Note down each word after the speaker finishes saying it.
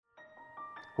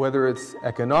whether it's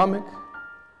economic,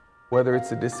 whether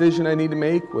it's a decision I need to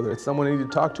make, whether it's someone I need to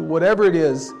talk to, whatever it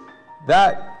is,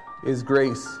 that is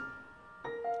grace.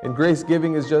 And grace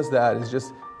giving is just that. It's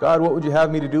just, God, what would you have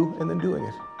me to do? And then doing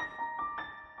it.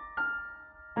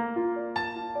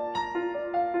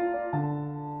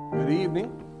 Good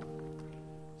evening.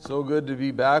 So good to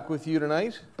be back with you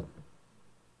tonight.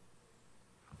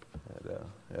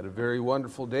 Had a very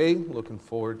wonderful day. Looking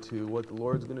forward to what the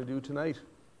Lord's going to do tonight.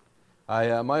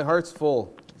 My heart's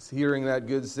full. Just hearing that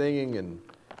good singing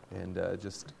and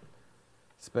just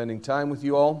spending time with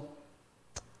you all.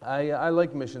 I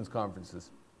like missions conferences.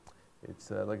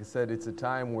 It's like I said, it's a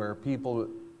time where people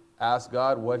ask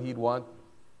God what He'd want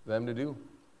them to do.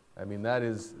 I mean, that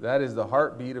is the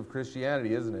heartbeat of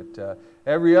Christianity, isn't it?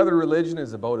 Every other religion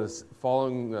is about us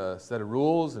following a set of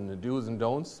rules and the do's and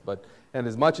don'ts. And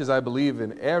as much as I believe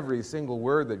in every single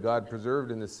word that God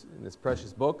preserved in this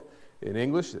precious book in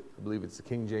English, I believe it's the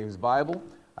King James Bible,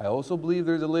 I also believe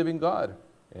there's a living God.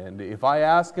 And if I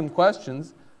ask Him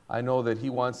questions, I know that He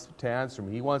wants to answer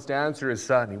me. He wants to answer His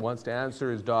son. He wants to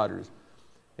answer His daughters.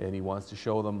 And He wants to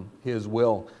show them His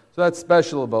will. So that's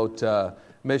special about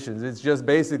missions. It's just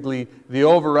basically the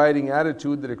overriding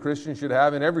attitude that a Christian should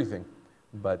have in everything.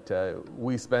 But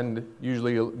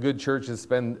usually good churches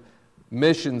spend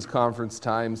missions conference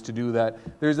times to do that.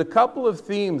 There's a couple of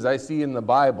themes I see in the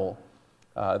Bible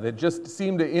that just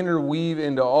seem to interweave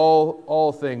into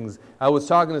all things. I was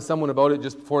talking to someone about it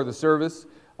just before the service.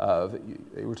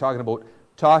 They were talking about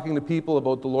talking to people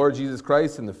about the Lord Jesus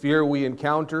Christ and the fear we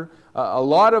encounter. A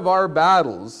lot of our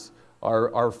battles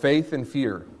are faith and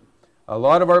fear. A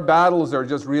lot of our battles are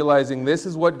just realizing this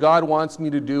is what God wants me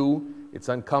to do. It's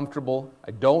uncomfortable.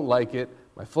 I don't like it.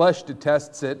 My flesh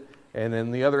detests it. And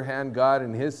on the other hand, God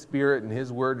and His Spirit and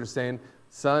His Word are saying,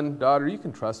 son, daughter, you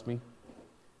can trust me.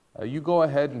 You go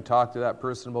ahead and talk to that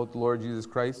person about the Lord Jesus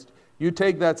Christ. You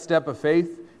take that step of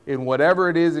faith in whatever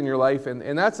it is in your life,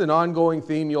 and that's an ongoing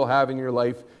theme you'll have in your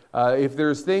life. If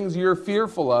there's things you're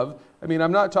fearful of, I mean,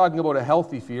 I'm not talking about a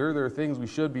healthy fear. There are things we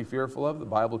should be fearful of. The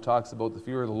Bible talks about the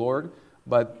fear of the Lord,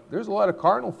 but there's a lot of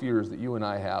carnal fears that you and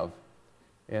I have.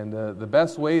 And the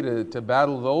best way to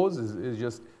battle those is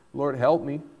just, Lord, help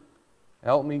me.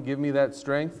 Help me, give me that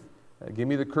strength. Give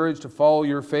me the courage to follow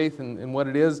your faith in what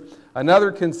it is.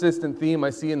 Another consistent theme I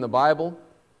see in the Bible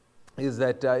is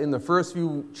that in the first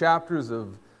few chapters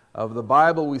of the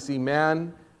Bible, we see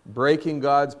man breaking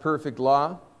God's perfect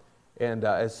law. And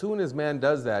as soon as man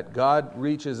does that, God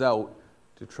reaches out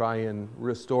to try and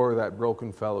restore that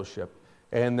broken fellowship.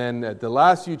 And then at the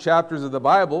last few chapters of the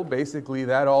Bible, basically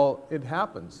it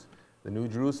happens. The New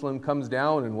Jerusalem comes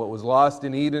down, and what was lost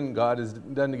in Eden, God has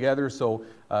done together. So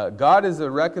God is a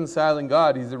reconciling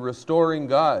God. He's a restoring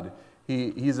God.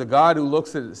 He's a God who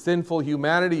looks at sinful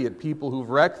humanity, at people who've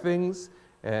wrecked things,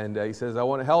 and He says, I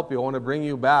want to help you. I want to bring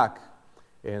you back.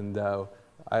 And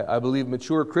I believe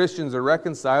mature Christians are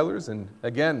reconcilers. And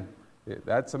again,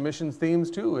 that's a missions themes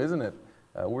too, isn't it?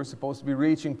 We're supposed to be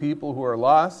reaching people who are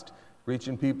lost,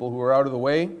 reaching people who are out of the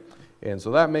way. And so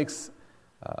that makes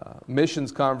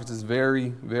missions conferences very,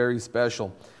 very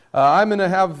special. I'm going to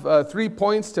have 3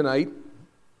 points tonight.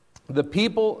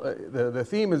 The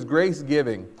theme is grace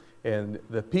giving, and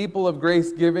the people of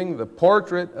grace giving, the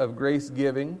portrait of grace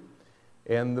giving,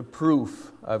 and the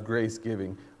proof of grace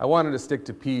giving. I wanted to stick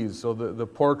to P's, so the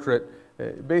portrait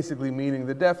basically meaning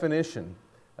the definition.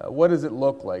 What does it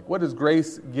look like? What does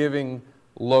grace giving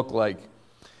look like?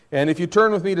 And if you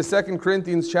turn with me to 2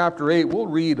 Corinthians chapter 8, we'll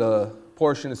read a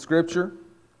portion of Scripture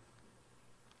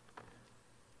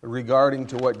regarding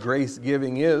to what grace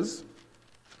giving is.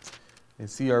 And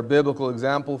see our biblical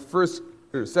example,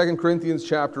 2 Corinthians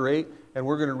chapter 8, and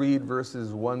we're going to read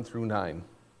verses 1 through 9.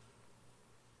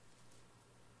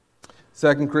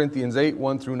 2 Corinthians 8,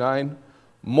 1 through 9.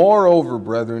 Moreover,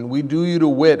 brethren, we do you to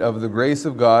wit of the grace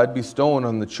of God bestowed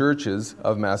on the churches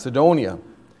of Macedonia,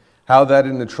 how that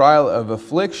in the trial of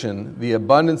affliction the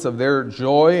abundance of their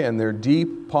joy and their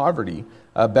deep poverty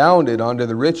abounded unto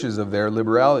the riches of their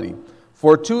liberality.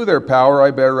 For to their power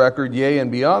I bear record, yea,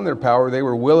 and beyond their power they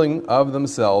were willing of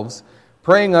themselves,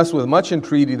 praying us with much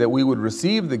entreaty that we would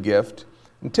receive the gift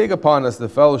and take upon us the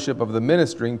fellowship of the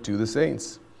ministering to the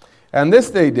saints. And this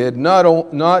they did,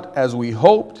 not as we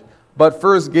hoped, but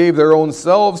first gave their own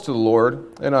selves to the Lord,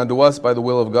 and unto us by the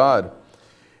will of God.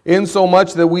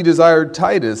 Insomuch that we desired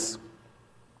Titus,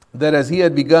 that as he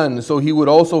had begun, so he would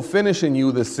also finish in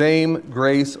you the same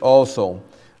grace also.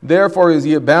 Therefore is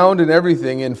ye abound in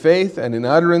everything, in faith, and in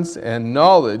utterance, and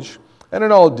knowledge, and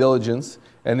in all diligence,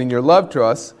 and in your love to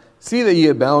us, see that ye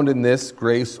abound in this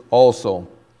grace also.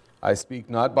 I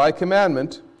speak not by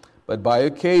commandment, but by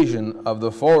occasion of the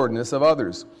forwardness of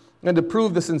others, and to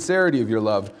prove the sincerity of your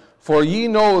love. For ye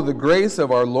know the grace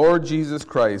of our Lord Jesus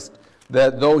Christ,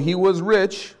 that though he was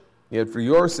rich, yet for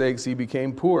your sakes he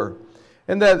became poor,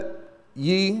 and that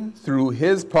ye through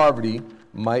his poverty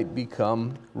might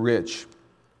become rich.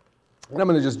 And I'm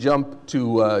going to just jump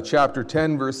to chapter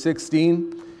 10, verse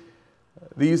 16.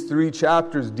 These 3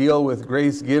 chapters deal with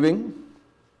grace giving.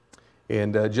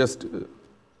 And just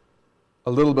a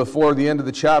little before the end of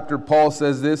the chapter, Paul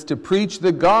says this: to preach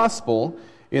the gospel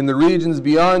in the regions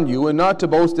beyond you, and not to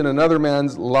boast in another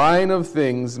man's line of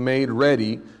things made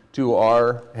ready to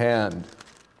our hand.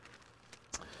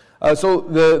 So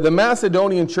the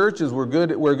Macedonian churches were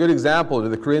a good example to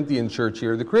the Corinthian church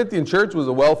here. The Corinthian church was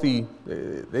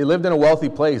they lived in a wealthy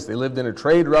place. They lived in a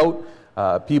trade route.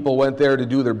 People went there to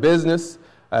do their business.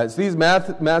 So these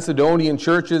Macedonian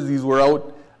churches, these were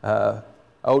out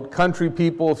country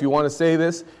people, if you want to say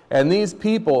this. And these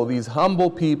people, these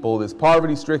humble people, this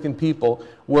poverty-stricken people,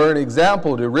 were an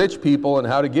example to rich people on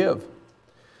how to give.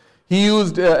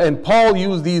 And Paul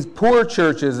used these poor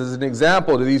churches as an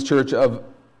example to these churches of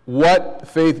what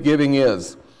faith giving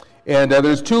is. And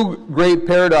there's 2 great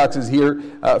paradoxes here.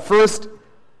 First,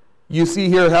 you see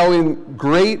here how in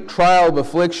great trial of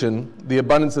affliction, the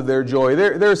abundance of their joy.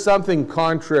 There's something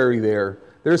contrary there.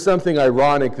 There's something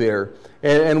ironic there.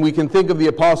 And we can think of the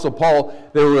Apostle Paul.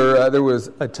 There was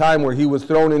a time where he was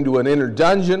thrown into an inner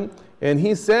dungeon, and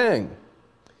he sang.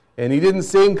 And he didn't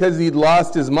sing because he'd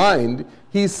lost his mind.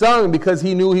 He sung because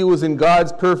he knew he was in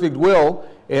God's perfect will,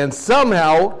 and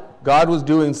somehow God was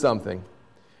doing something.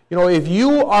 You know, if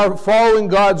you are following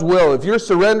God's will, if you're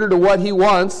surrendered to what he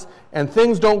wants, and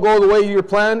things don't go the way you're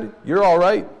planned, you're all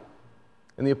right.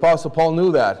 And the Apostle Paul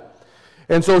knew that.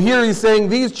 And so here he's saying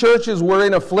these churches were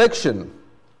in affliction.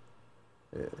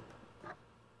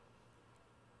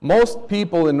 Most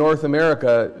people in North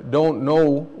America don't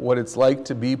know what it's like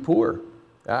to be poor.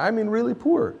 I mean really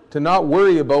poor. To not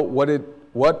worry about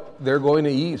what they're going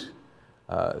to eat.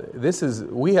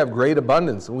 We have great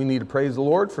abundance, and we need to praise the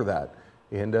Lord for that.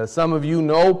 And some of you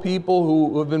know people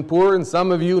who have been poor, and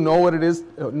some of you know what it is,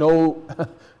 have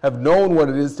known what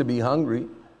it is to be hungry.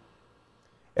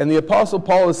 And the Apostle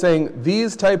Paul is saying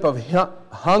these type of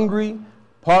hungry,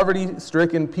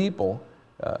 poverty-stricken people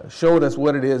showed us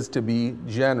what it is to be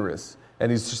generous.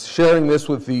 And he's sharing this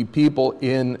with the people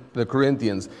in the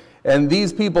Corinthians. And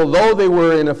these people, though they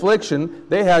were in affliction,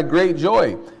 they had great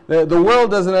joy. The world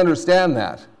doesn't understand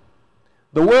that.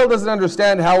 The world doesn't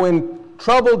understand how in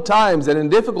troubled times and in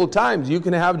difficult times you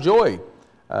can have joy.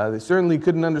 They certainly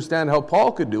couldn't understand how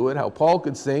Paul could do it, how Paul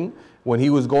could sing when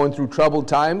he was going through troubled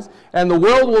times. And the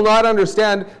world will not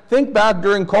understand. Think back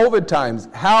during COVID times,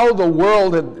 how the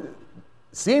world had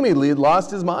seemingly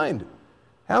lost his mind.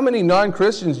 How many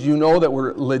non-Christians do you know that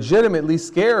were legitimately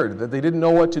scared, that they didn't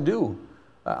know what to do?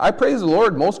 I praise the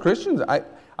Lord, most Christians,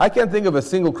 I can't think of a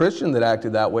single Christian that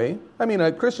acted that way. I mean,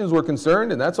 Christians were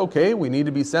concerned, and that's okay. We need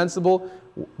to be sensible.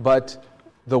 But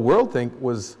the world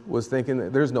was thinking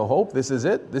that there's no hope. This is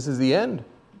it. This is the end.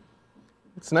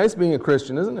 It's nice being a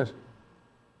Christian, isn't it?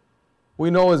 We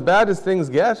know as bad as things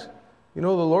get, you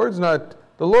know, the Lord's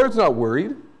not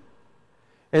worried.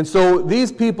 And so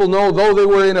these people know, though they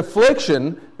were in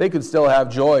affliction, they could still have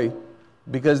joy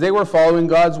because they were following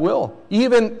God's will,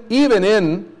 even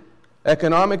in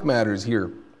economic matters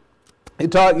here. He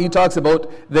talks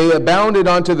about they abounded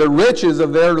unto the riches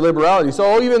of their liberality.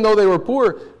 So even though they were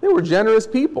poor, they were generous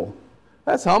people.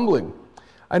 That's humbling.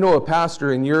 I know a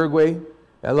pastor in Uruguay.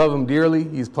 I love him dearly.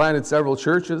 He's planted several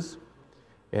churches.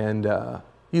 And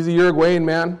he's a Uruguayan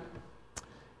man.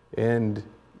 And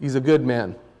he's a good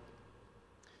man.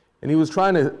 And he was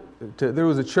trying there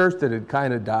was a church that had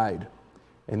kind of died.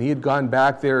 And he had gone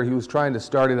back there. He was trying to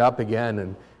start it up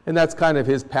again. And that's kind of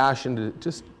his passion,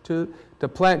 to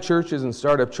plant churches and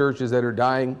start up churches that are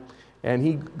dying. And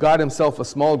he got himself a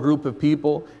small group of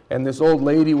people, and this old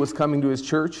lady was coming to his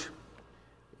church,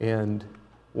 and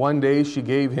one day she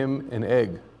gave him an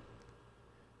egg.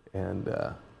 And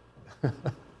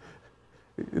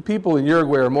people in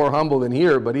Uruguay are more humble than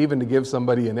here, but even to give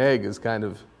somebody an egg is kind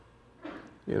of,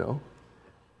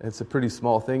 it's a pretty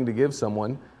small thing to give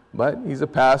someone. But he's a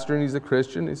pastor and he's a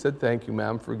Christian. He said, "Thank you,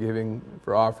 ma'am,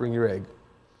 for offering your egg."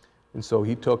 And so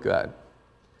he took that.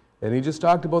 And he just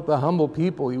talked about the humble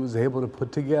people he was able to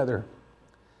put together.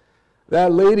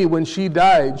 That lady, when she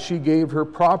died, she gave her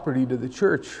property to the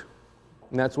church.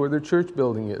 And that's where their church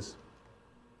building is.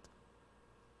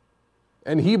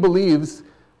 And he believes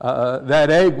that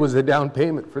egg was a down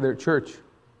payment for their church.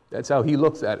 That's how he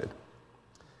looks at it.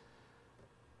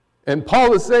 And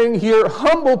Paul is saying here,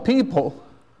 humble people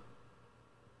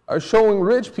are showing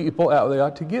rich people how they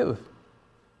ought to give.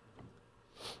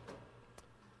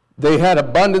 They had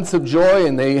abundance of joy,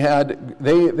 and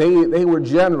they were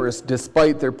generous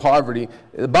despite their poverty.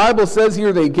 The Bible says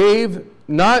here they gave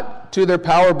not to their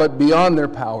power, but beyond their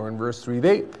power in verse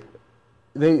 3.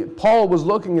 Paul was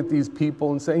looking at these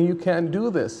people and saying, you can't do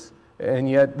this. And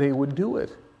yet they would do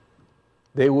it.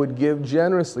 They would give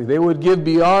generously. They would give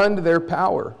beyond their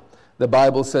power. The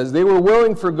Bible says they were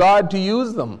willing for God to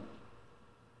use them.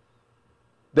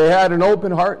 They had an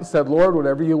open heart and said, Lord,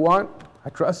 whatever you want, I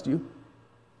trust you.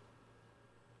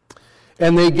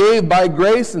 And they gave by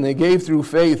grace, and they gave through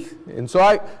faith. And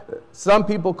so some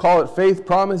people call it faith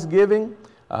promise giving.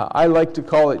 I like to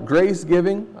call it grace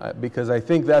giving, because I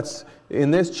think that's, in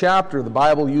this chapter, the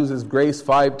Bible uses grace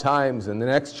 5 times, and the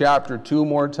next chapter 2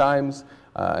 more times.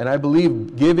 And I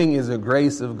believe giving is a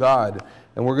grace of God.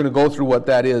 And we're going to go through what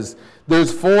that is.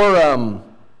 There's 4,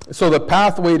 so the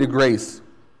pathway to grace.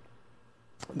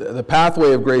 The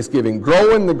pathway of grace giving.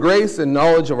 Grow in the grace and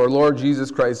knowledge of our Lord Jesus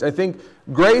Christ. I think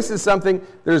grace is something,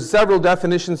 there's several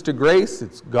definitions to grace.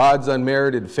 It's God's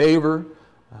unmerited favor,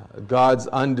 God's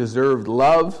undeserved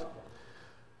love.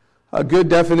 A good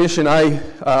definition,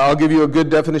 I'll give you a good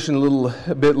definition a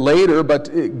little bit later,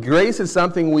 but grace is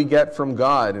something we get from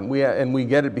God, and we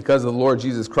get it because of the Lord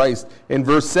Jesus Christ. In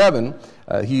verse 7,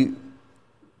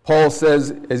 Paul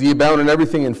says, as ye abound in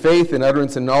everything in faith and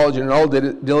utterance and knowledge and in all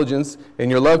diligence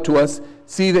and your love to us,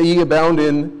 see that ye abound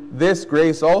in this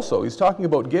grace also. He's talking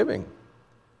about giving.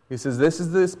 He says, this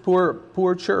is this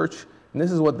poor church, and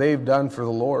this is what they've done for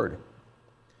the Lord.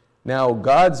 Now,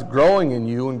 God's growing in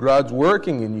you and God's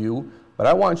working in you, but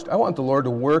I want the Lord to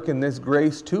work in this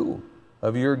grace too,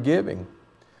 of your giving.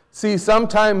 See,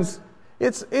 sometimes,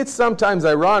 it's sometimes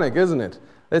ironic, isn't it?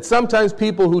 That sometimes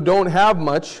people who don't have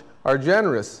much are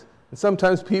generous. And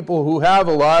sometimes people who have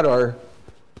a lot are,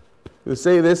 who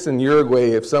say this in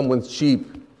Uruguay, if someone's cheap,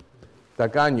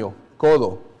 tacaño,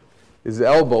 codo, is the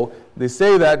elbow. They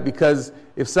say that because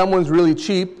if someone's really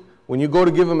cheap, when you go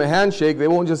to give them a handshake, they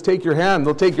won't just take your hand,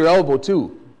 they'll take your elbow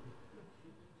too.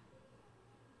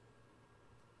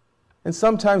 And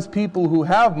sometimes people who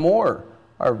have more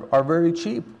are very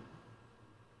cheap.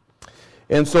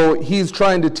 And so he's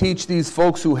trying to teach these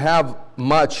folks who have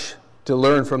much to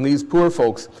learn from these poor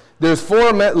folks. There's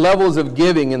 4 levels of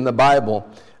giving in the Bible.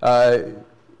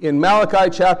 In Malachi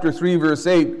chapter 3, verse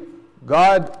 8,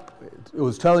 God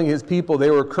was telling his people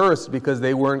they were cursed because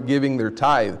they weren't giving their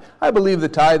tithe. I believe the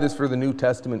tithe is for the New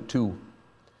Testament too.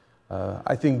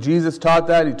 I think Jesus taught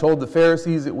that. He told the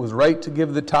Pharisees it was right to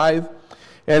give the tithe.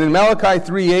 And in Malachi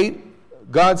 3:8,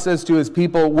 God says to his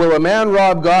people, will a man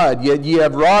rob God? Yet ye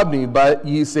have robbed me. But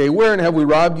ye say, wherein have we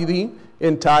robbed thee?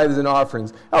 In tithes and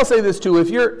offerings. I'll say this too. If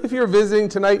you're visiting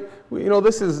tonight,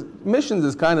 missions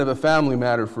is kind of a family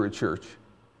matter for a church.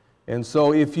 And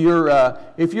so if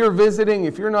you're visiting,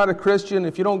 if you're not a Christian,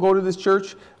 if you don't go to this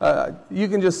church, you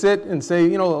can just sit and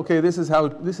say, okay, this is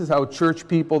how church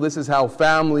people, this is how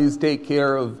families take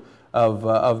care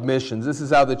of missions. This is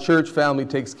how the church family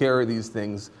takes care of these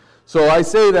things. So I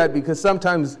say that because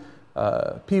sometimes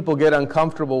people get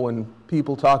uncomfortable when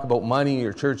people talk about money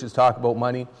or churches talk about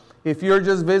money. If you're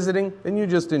just visiting, then you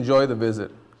just enjoy the visit.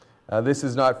 This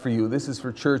is not for you. This is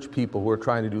for church people who are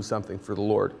trying to do something for the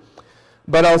Lord.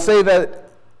 But I'll say that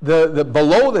the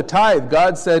below the tithe,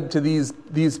 God said to these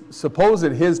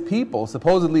supposedly his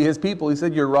people, he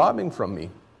said, you're robbing from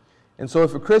me. And so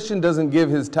if a Christian doesn't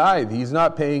give his tithe, he's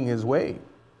not paying his way.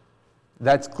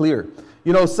 That's clear.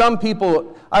 Some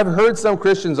people, I've heard some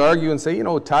Christians argue and say,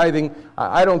 tithing,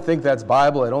 I don't think that's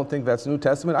Bible. I don't think that's New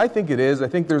Testament. I think it is. I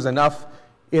think there's enough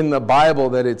in the Bible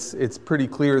that it's pretty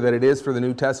clear that it is for the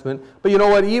New Testament. But you know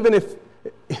what? Even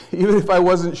if I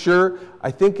wasn't sure,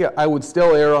 I think I would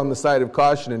still err on the side of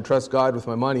caution and trust God with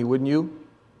my money, wouldn't you?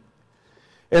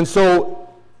 And so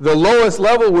the lowest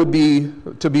level would be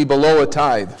to be below a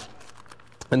tithe.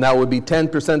 And that would be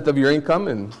 10% of your income,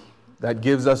 and that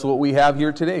gives us what we have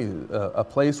here today, a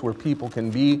place where people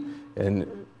can be and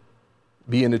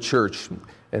be in a church.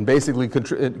 And basically,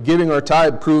 giving our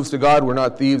tithe proves to God we're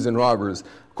not thieves and robbers.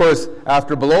 Of course,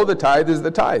 after below the tithe is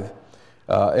the tithe.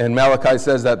 And Malachi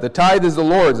says that the tithe is the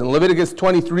Lord's. In Leviticus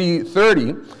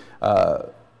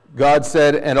 23:30, God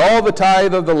said, and all the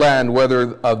tithe of the land,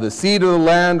 whether of the seed of the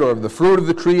land or of the fruit of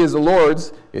the tree, is the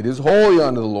Lord's. It is holy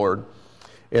unto the Lord.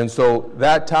 And so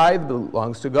that tithe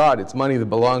belongs to God. It's money that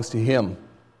belongs to Him.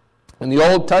 In the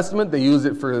Old Testament, they use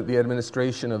it for the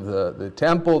administration of the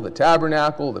temple, the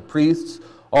tabernacle, the priests,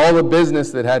 all the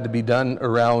business that had to be done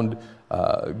around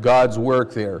God's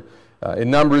work there.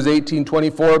 In Numbers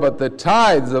 18:24, but the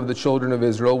tithes of the children of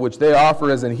Israel, which they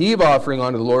offer as an heave offering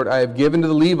unto the Lord, I have given to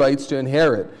the Levites to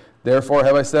inherit. Therefore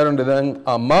have I said unto them,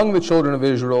 among the children of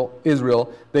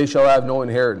Israel they shall have no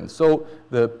inheritance. So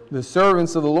the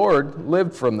servants of the Lord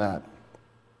lived from that.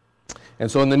 And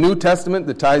so in the New Testament,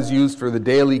 the tithe is used for the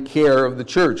daily care of the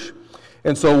church.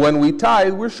 And so when we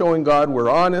tithe, we're showing God we're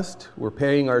honest, we're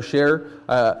paying our share.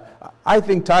 I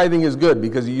think tithing is good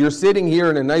because you're sitting here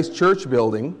in a nice church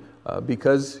building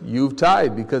because you've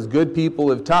tithed, because good people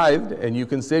have tithed, and you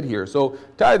can sit here. So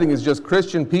tithing is just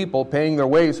Christian people paying their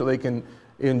way so they can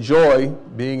enjoy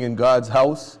being in God's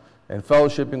house and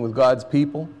fellowshipping with God's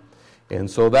people. And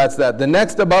so that's that. The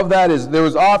next above that is there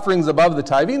was offerings above the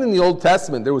tithe. Even in the Old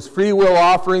Testament, there was free will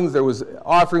offerings. There was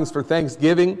offerings for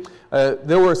thanksgiving.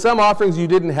 There were some offerings you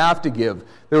didn't have to give.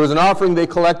 There was an offering they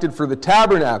collected for the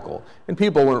tabernacle, and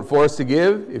people weren't forced to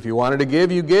give. If you wanted to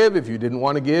give, you give. If you didn't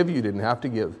want to give, you didn't have to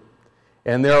give.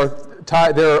 And there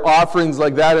are offerings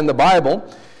like that in the Bible.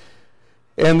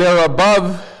 And they're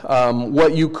above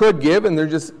what you could give, and they're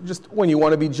just when you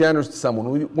want to be generous to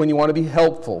someone, when you want to be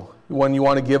helpful, when you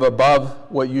want to give above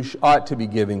what you ought to be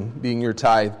giving, being your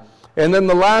tithe. And then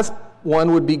the last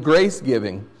one would be grace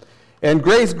giving. And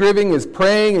grace giving is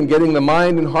praying and getting the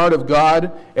mind and heart of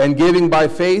God and giving by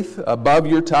faith above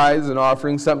your tithes and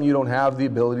offerings, something you don't have the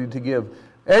ability to give.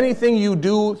 Anything you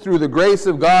do through the grace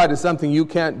of God is something you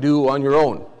can't do on your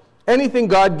own. Anything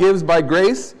God gives by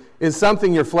grace is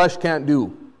something your flesh can't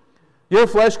do. Your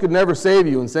flesh could never save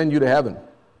you and send you to heaven,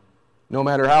 no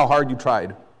matter how hard you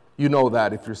tried. You know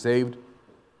that if you're saved.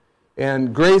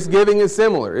 And grace giving is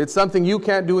similar. It's something you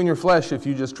can't do in your flesh if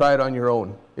you just try it on your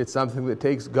own. It's something that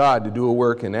takes God to do a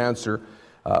work and answer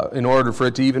in order for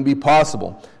it to even be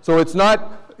possible. So it's not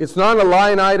a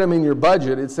line item in your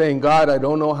budget. It's saying, God, I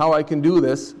don't know how I can do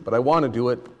this, but I want to do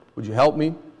it. Would you help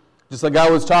me? Just like I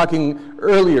was talking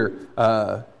earlier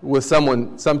with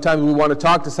someone. Sometimes we want to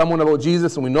talk to someone about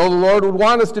Jesus, and we know the Lord would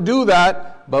want us to do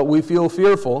that, but we feel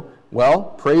fearful. Well,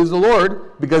 praise the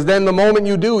Lord, because then the moment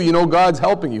you do, you know God's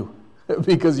helping you,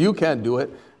 because you can't do it.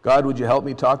 God, would you help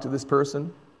me talk to this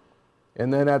person?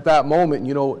 And then at that moment,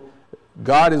 you know,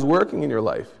 God is working in your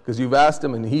life, because you've asked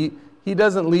Him, and He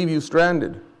doesn't leave you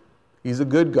stranded. He's a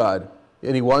good God,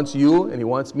 and He wants you, and He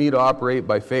wants me to operate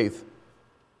by faith.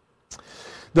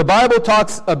 The Bible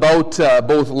talks about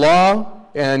both law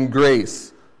and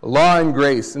grace. Law and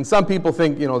grace. And some people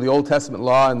think, the Old Testament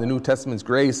law and the New Testament's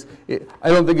grace. I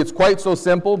don't think it's quite so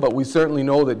simple, but we certainly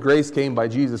know that grace came by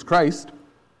Jesus Christ.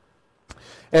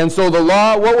 And so the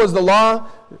law, what was the law?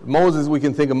 Moses, we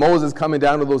can think of Moses coming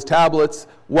down to those tablets.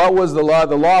 What was the law?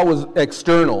 The law was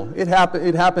external. It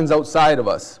happens outside of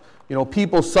us.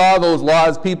 People saw those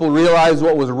laws. People realized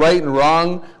what was right and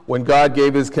wrong when God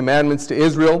gave His commandments to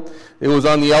Israel. It was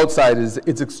on the outside.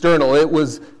 It's external. It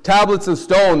was tablets of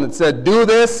stone that said, do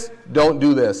this, don't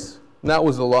do this. And that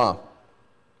was the law.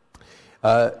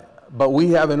 But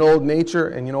we have an old nature,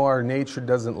 and our nature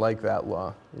doesn't like that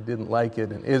law. It didn't like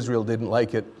it, and Israel didn't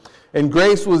like it. And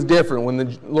grace was different when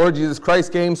the Lord Jesus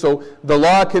Christ came. So the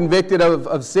law convicted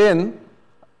of sin,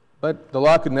 but the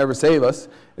law could never save us.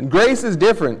 And grace is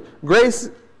different. Grace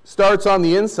starts on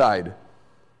the inside.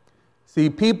 See,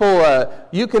 people,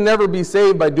 you can never be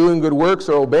saved by doing good works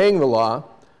or obeying the law.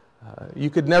 You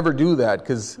could never do that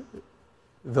because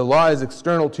the law is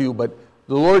external to you. But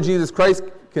the Lord Jesus Christ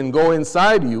can go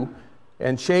inside you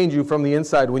and change you from the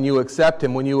inside when you accept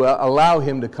Him, when you allow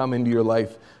Him to come into your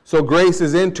life. So grace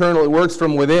is internal. It works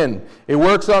from within. It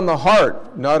works on the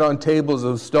heart, not on tables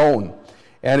of stone.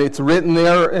 And it's written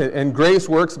there, and grace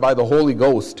works by the Holy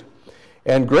Ghost.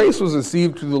 And grace was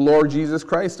received through the Lord Jesus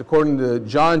Christ, according to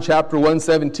John chapter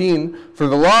 1:17. For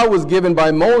the law was given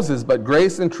by Moses, but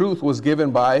grace and truth was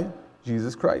given by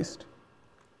Jesus Christ.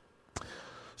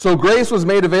 So grace was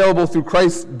made available through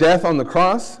Christ's death on the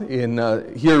cross.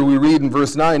 Here we read in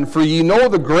verse 9, For ye know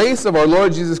the grace of our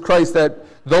Lord Jesus Christ, that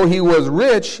though He was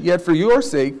rich, yet for your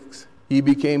sakes He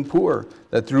became poor,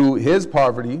 that through His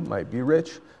poverty might be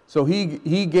rich. So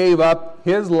he gave up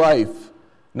His life,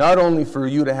 not only for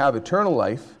you to have eternal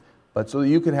life, but so that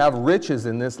you can have riches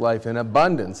in this life in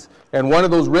abundance. And one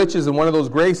of those riches and one of those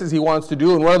graces He wants to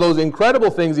do, and one of those incredible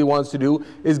things He wants to do,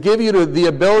 is give you the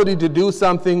ability to do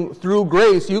something through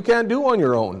grace you can't do on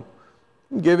your own.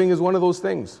 Giving is one of those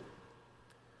things.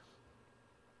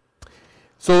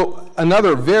 So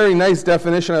another very nice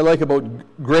definition I like about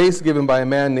grace given by a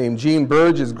man named Gene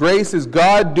Burge is grace is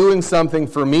God doing something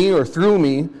for me or through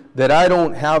me that I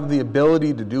don't have the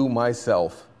ability to do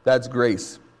myself. That's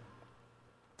grace.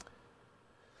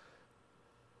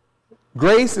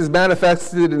 Grace is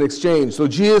manifested in exchange. So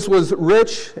Jesus was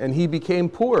rich and He became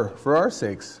poor for our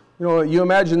sakes. You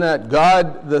imagine that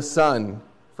God the Son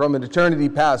from an eternity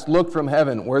past looked from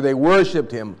heaven where they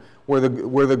worshipped Him, where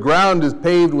the ground is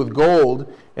paved with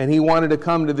gold, and he wanted to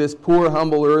come to this poor,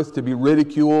 humble earth to be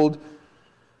ridiculed,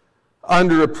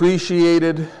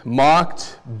 underappreciated,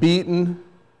 mocked, beaten,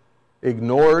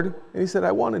 ignored. And he said,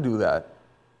 I want to do that.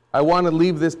 I want to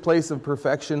leave this place of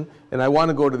perfection, and I want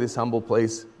to go to this humble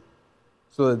place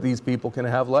so that these people can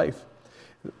have life.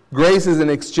 Grace is an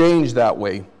exchange that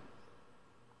way.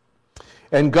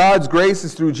 And God's grace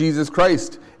is through Jesus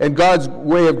Christ. And God's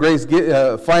way of grace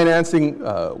financing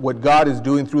what God is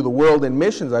doing through the world in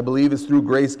missions, I believe, is through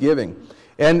grace giving.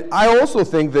 And I also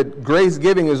think that grace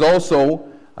giving is also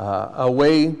a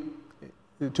way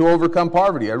to overcome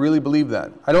poverty. I really believe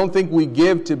that. I don't think we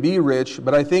give to be rich,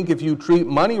 but I think if you treat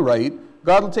money right,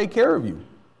 God will take care of you.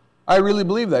 I really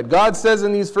believe that. God says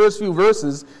in these first few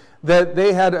verses that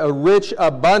they had a rich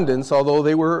abundance, although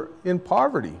they were in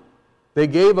poverty. They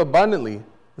gave abundantly.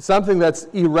 Something that's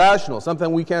irrational,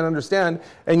 something we can't understand.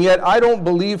 And yet I don't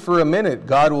believe for a minute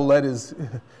God will let his...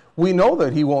 We know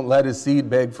that he won't let his seed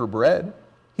beg for bread.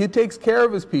 He takes care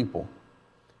of his people.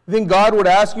 You think God would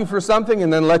ask you for something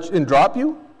and then drop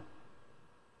you?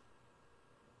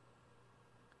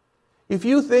 If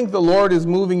you think the Lord is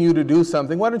moving you to do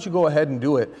something, why don't you go ahead and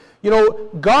do it? You know,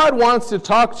 God wants to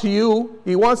talk to you.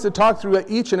 He wants to talk through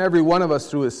each and every one of us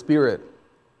through his Spirit.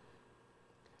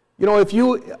 You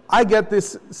know, I get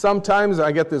this sometimes,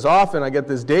 I get this often, I get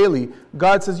this daily.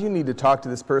 God says, you need to talk to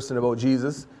this person about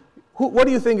Jesus. What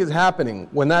do you think is happening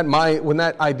when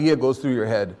that idea goes through your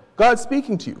head? God's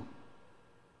speaking to you.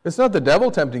 It's not the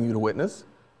devil tempting you to witness.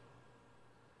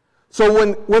 So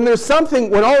when there's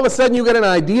something, when all of a sudden you get an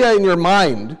idea in your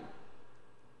mind,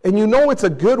 and you know it's a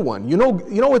good one, you know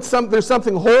there's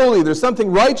something holy, there's something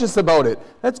righteous about it,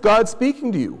 that's God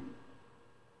speaking to you.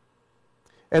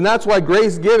 And that's why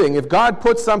grace giving, if God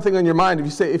puts something on your mind,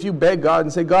 if you beg God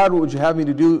and say, God, what would you have me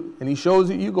to do? And he shows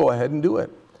you go ahead and do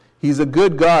it. He's a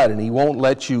good God and he won't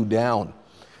let you down.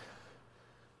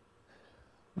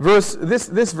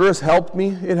 This verse helped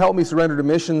me. It helped me surrender to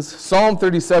missions. Psalm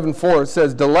 37:4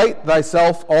 says, delight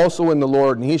thyself also in the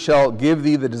Lord, and he shall give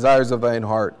thee the desires of thine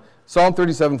heart. Psalm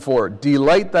 37:4,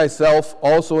 delight thyself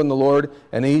also in the Lord,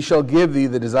 and he shall give thee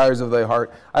the desires of thy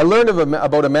heart. I learned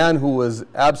about a man who was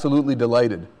absolutely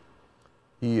delighted.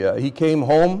 He came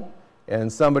home,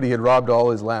 and somebody had robbed all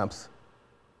his lamps.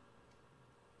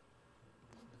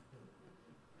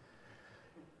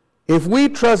 If we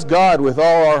trust God with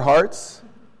all our hearts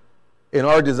and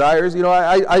our desires, you know,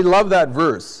 I love that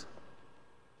verse.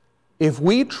 If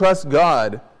we trust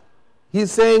God, he's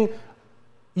saying,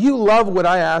 you love what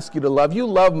I ask you to love. You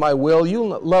love my will. You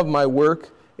love my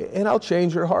work. And I'll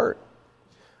change your heart.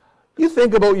 You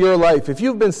think about your life. If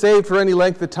you've been saved for any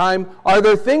length of time, are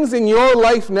there things in your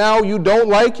life now you don't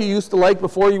like you used to like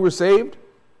before you were saved?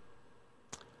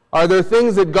 Are there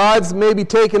things that God's maybe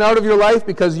taken out of your life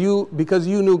because you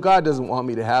knew God doesn't want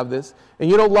me to have this,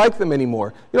 and you don't like them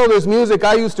anymore? You know, there's music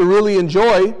I used to really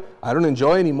enjoy, I don't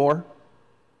enjoy anymore.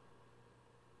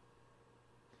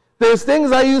 There's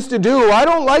things I used to do, I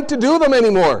don't like to do them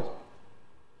anymore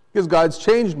because God's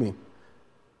changed me.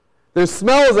 There's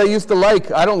smells I used to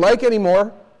like, I don't like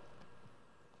anymore.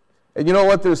 And you know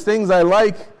what? There's things I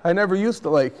like, I never used to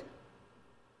like.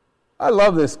 I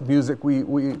love this music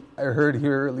I heard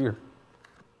here earlier.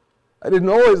 I didn't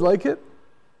always like it.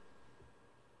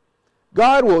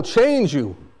 God will change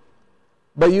you,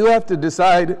 but you have to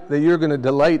decide that you're going to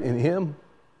delight in him.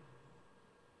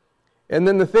 And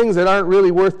then the things that aren't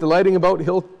really worth delighting about,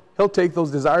 he'll take those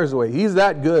desires away. He's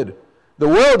that good. The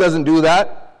world doesn't do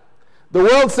that. The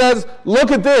world says,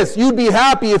 look at this. You'd be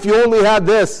happy if you only had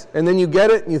this. And then you get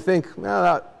it and you think,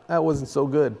 no, that wasn't so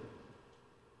good.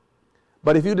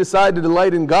 But if you decide to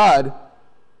delight in God,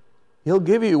 he'll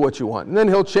give you what you want. And then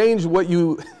he'll change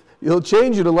he'll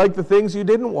change you to like the things you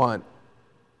didn't want.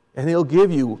 And he'll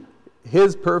give you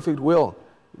his perfect will.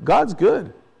 God's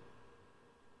good.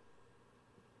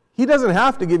 He doesn't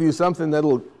have to give you something that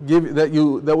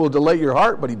will delight your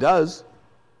heart, but he does.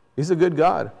 He's a good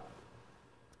God.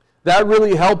 That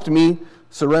really helped me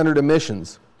surrender to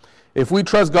missions. If we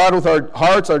trust God with our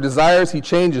hearts, our desires, he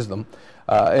changes them.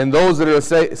 And those that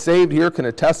are saved here can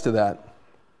attest to that.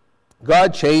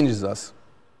 God changes us.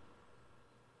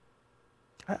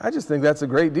 I just think that's a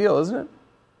great deal, isn't it?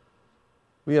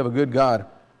 We have a good God.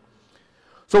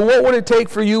 So what would it take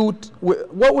for you?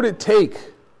 What would it take?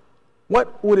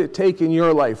 What would it take in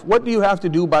your life? What do you have to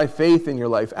do by faith in your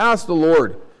life? Ask the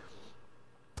Lord.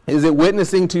 Is it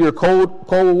witnessing to your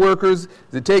co-workers?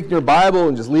 Is it taking your Bible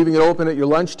and just leaving it open at your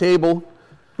lunch table?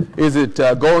 Is it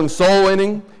going soul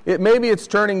winning? Maybe it's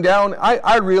turning down.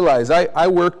 I realize I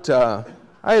worked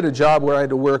I had a job where I had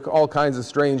to work all kinds of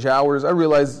strange hours. I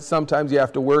realize sometimes you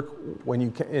have to work when you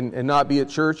can, and not be at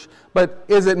church. But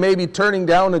is it maybe turning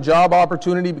down a job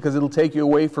opportunity because it'll take you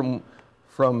away from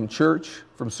church,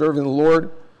 from serving the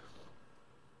Lord?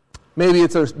 Maybe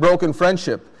it's a broken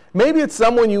friendship. Maybe it's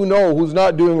someone you know who's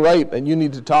not doing right and you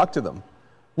need to talk to them.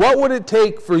 What would it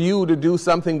take for you to do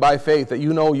something by faith that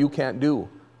you know you can't do?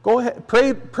 Go ahead,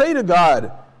 pray to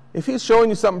God. If He's showing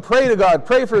you something, pray to God.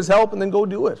 Pray for His help and then go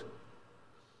do it.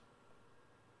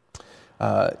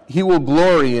 He will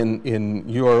glory in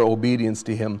your obedience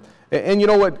to Him. And you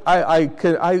know what? I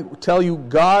tell you,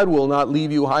 God will not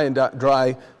leave you high and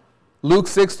dry. Luke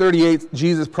 6:38,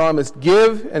 Jesus promised,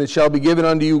 "Give, and it shall be given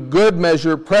unto you, good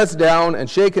measure, pressed down and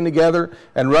shaken together,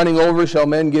 and running over shall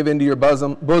men give into your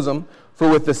bosom. For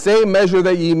with the same measure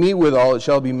that ye meet withal, it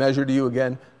shall be measured to you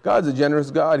again." God's a generous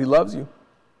God. He loves you.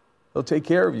 He'll take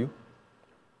care of you.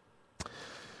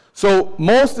 So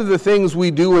most of the things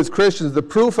we do as Christians, the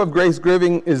proof of grace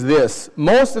giving is this.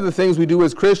 Most of the things we do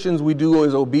as Christians, we do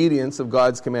as obedience of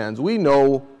God's commands. We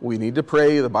know we need to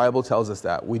pray. The Bible tells us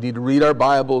that. We need to read our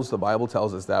Bibles. The Bible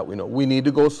tells us that. We know we need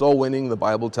to go soul winning. The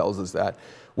Bible tells us that.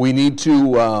 We need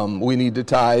to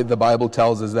tithe. The Bible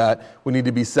tells us that. We need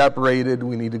to be separated.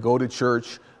 We need to go to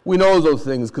church. We know those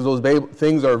things because those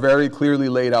things are very clearly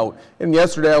laid out. And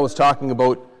yesterday I was talking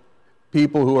about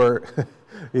people who are...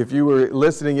 If you were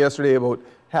listening yesterday about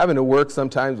having to work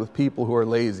sometimes with people who are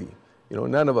lazy,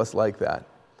 none of us like that.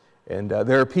 And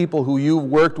there are people who you've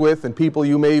worked with and people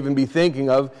you may even be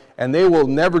thinking of, and they will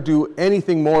never do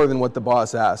anything more than what the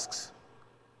boss asks.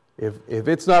 If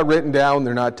it's not written down,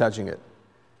 they're not touching it.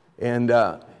 And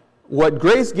what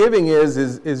grace giving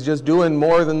is just doing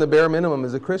more than the bare minimum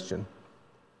as a Christian.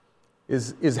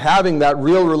 Is having that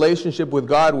real relationship with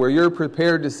God where you're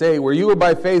prepared to say, where you would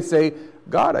by faith say,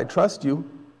 "God, I trust you.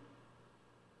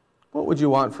 What would you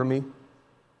want from me?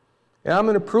 And I'm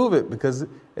going to prove it because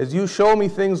as you show me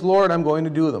things, Lord, I'm going to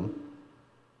do them."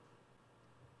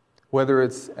 Whether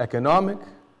it's economic,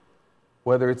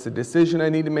 whether it's a decision I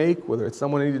need to make, whether it's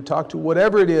someone I need to talk to,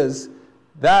 whatever it is,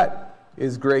 that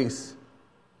is grace.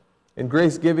 And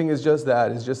grace giving is just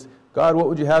that. It's just, God, what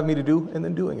would you have me to do? And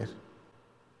then doing it.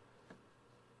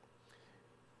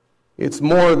 It's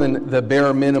more than the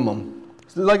bare minimum.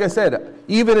 So like I said,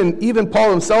 even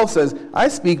Paul himself says, "I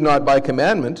speak not by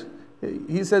commandment."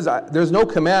 He says, there's no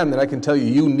command that I can tell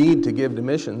you need to give to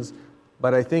missions,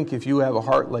 but I think if you have a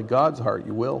heart like God's heart,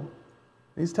 you will. And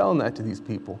he's telling that to these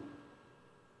people.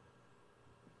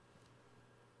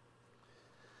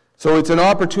 So it's an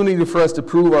opportunity for us to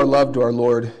prove our love to our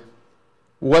Lord.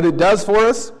 What it does for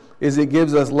us is it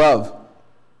gives us love.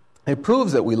 It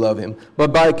proves that we love Him,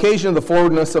 but by occasion of the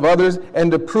forwardness of others,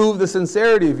 and to prove the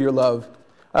sincerity of your love.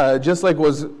 Just like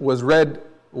was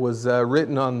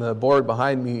written on the board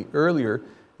behind me earlier,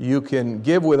 you can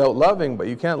give without loving, but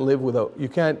you can't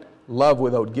love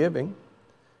without giving.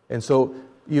 And so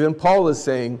even Paul is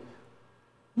saying,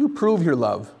 you prove your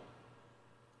love.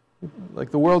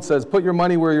 Like the world says, put your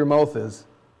money where your mouth is.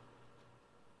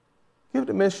 Give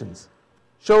to missions.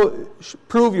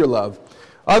 Prove your love.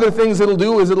 Other things it'll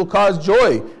do is it'll cause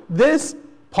joy. These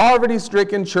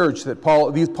poverty-stricken churches that Paul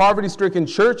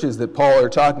are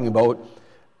talking about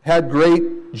had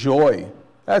great joy.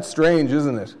 That's strange,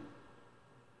 isn't it?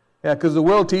 Yeah, because the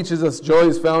world teaches us joy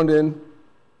is found in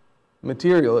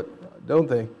material, don't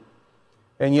they?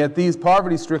 And yet these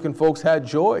poverty-stricken folks had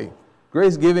joy.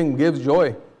 Grace giving gives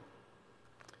joy.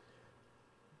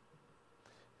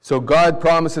 So God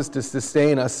promises to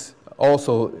sustain us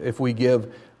also if we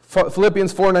give.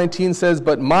 Philippians 4:19 says,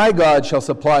 "But my God shall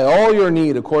supply all your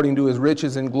need according to His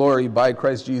riches and glory by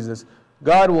Christ Jesus."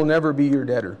 God will never be your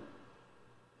debtor.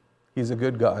 He's a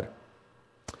good God.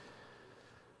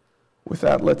 With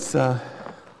that, let's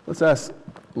ask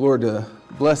the Lord to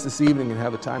bless this evening and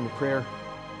have a time of prayer.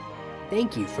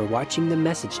 Thank you for watching the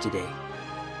message today.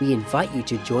 We invite you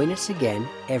to join us again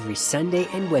every Sunday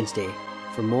and Wednesday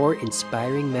for more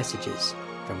inspiring messages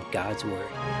from God's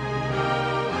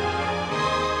Word.